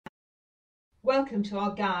Welcome to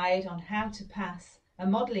our guide on how to pass a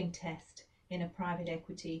modelling test in a private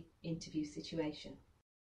equity interview situation.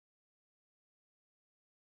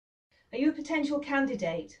 Are you a potential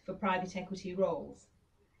candidate for private equity roles?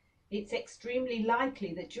 It's extremely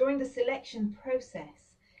likely that during the selection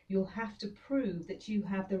process you'll have to prove that you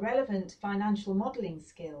have the relevant financial modelling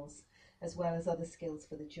skills as well as other skills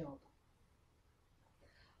for the job.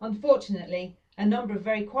 Unfortunately, a number of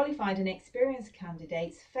very qualified and experienced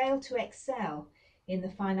candidates fail to excel in the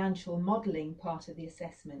financial modelling part of the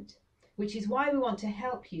assessment, which is why we want to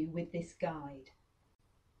help you with this guide.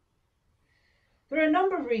 There are a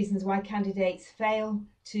number of reasons why candidates fail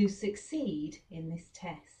to succeed in this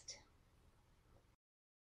test.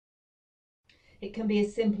 It can be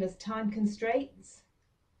as simple as time constraints,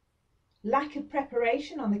 lack of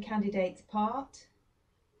preparation on the candidate's part,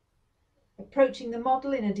 approaching the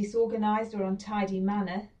model in a disorganised or untidy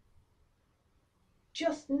manner,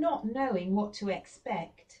 just not knowing what to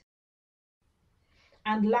expect,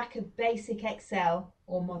 and lack of basic Excel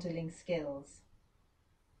or modelling skills.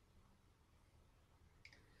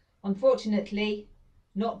 Unfortunately,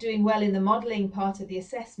 not doing well in the modelling part of the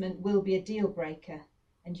assessment will be a deal breaker,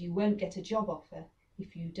 and you won't get a job offer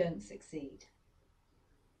if you don't succeed.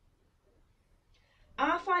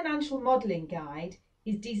 Our financial modelling guide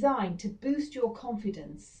is designed to boost your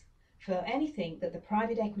confidence for anything that the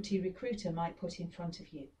private equity recruiter might put in front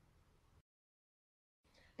of you.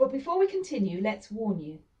 But before we continue, let's warn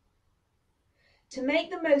you. To make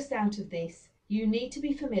the most out of this, you need to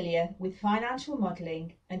be familiar with financial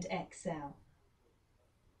modelling and Excel.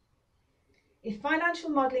 If financial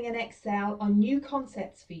modelling and Excel are new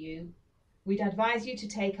concepts for you, we'd advise you to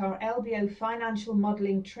take our LBO Financial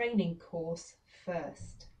Modelling Training course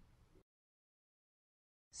first.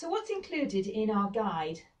 So what's included in our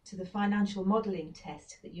guide to the financial modelling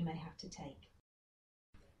test that you may have to take?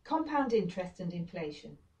 Compound interest and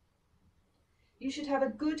inflation. You should have a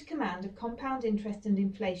good command of compound interest and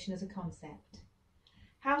inflation as a concept.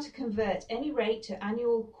 How to convert any rate to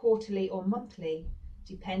annual, quarterly or monthly,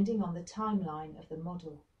 depending on the timeline of the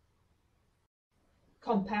model.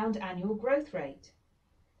 Compound annual growth rate.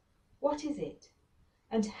 What is it?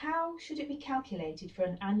 And how should it be calculated for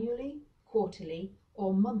an annually, quarterly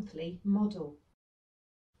or monthly model?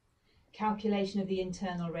 Calculation of the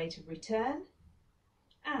internal rate of return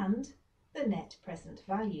and the net present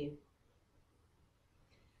value.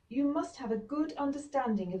 You must have a good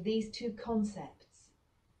understanding of these two concepts,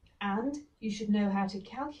 and you should know how to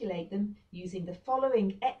calculate them using the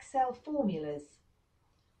following Excel formulas: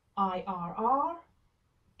 IRR,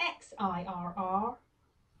 XIRR,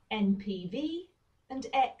 NPV and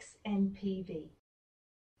XNPV.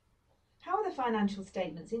 How are the financial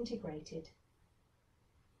statements integrated?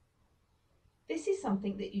 This is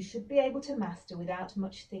something that you should be able to master without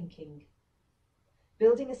much thinking.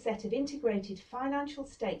 Building a set of integrated financial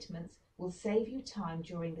statements will save you time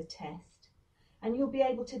during the test, and you'll be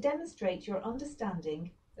able to demonstrate your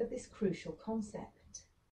understanding of this crucial concept.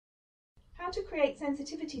 How to create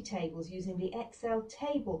sensitivity tables using the Excel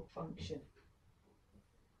table function.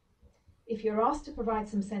 If you're asked to provide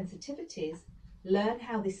some sensitivities, learn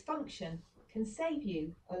how this function can save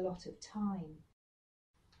you a lot of time.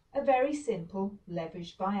 A very simple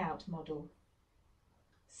leveraged buyout model.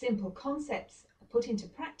 Simple concepts are put into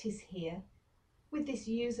practice here with this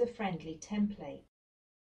user-friendly template.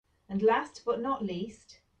 And last but not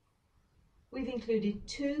least, we've included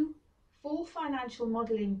two full financial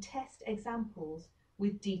modelling test examples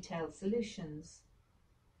with detailed solutions.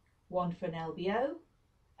 One for an LBO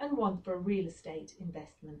and one for a real estate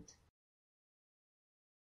investment.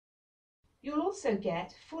 You'll also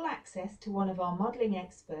get full access to one of our modelling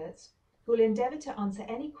experts who will endeavour to answer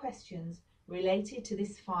any questions related to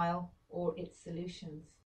this file or its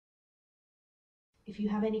solutions. If you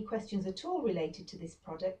have any questions at all related to this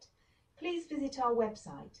product, please visit our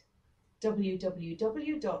website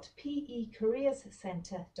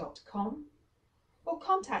www.pecareerscentre.com or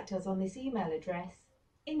contact us on this email address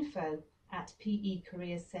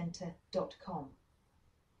info@pecareerscentre.com.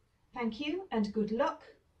 Thank you and good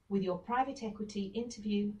luck with your private equity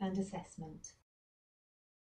interview and assessment.